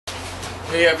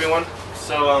Hey everyone.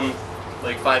 So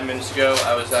like 5 minutes ago,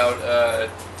 I was out.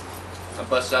 I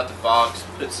busted out the box,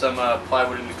 put some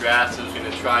plywood in the grass. I was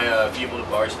gonna try a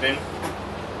feeble-bar spin,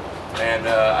 and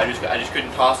I just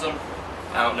couldn't toss them.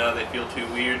 I don't know. They feel too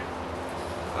weird.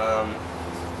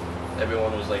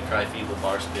 Everyone was like, try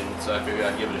feeble-bar spin, so I figured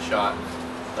I'd give it a shot.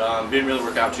 Didn't really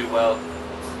work out too well.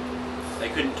 I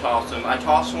couldn't toss them. I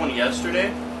tossed one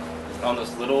yesterday on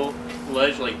this little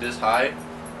ledge, like this high.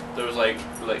 There was like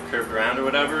curved around or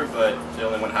whatever, but they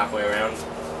only went halfway around.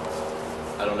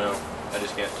 I don't know. I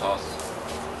just can't toss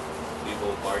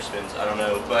feeble-bar spins. I don't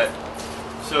know. But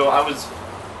so I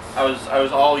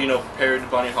was all, you know, prepared to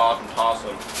bunny hop and toss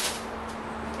them.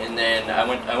 And then I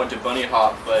went to bunny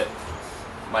hop, but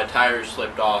my tires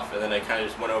slipped off, and then I kind of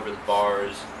just went over the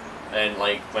bars and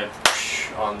like went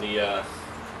on the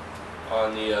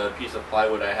piece of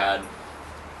plywood I had.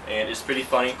 And it's pretty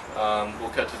funny. We'll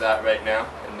cut to that right now,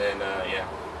 and then yeah,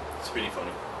 it's pretty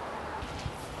funny.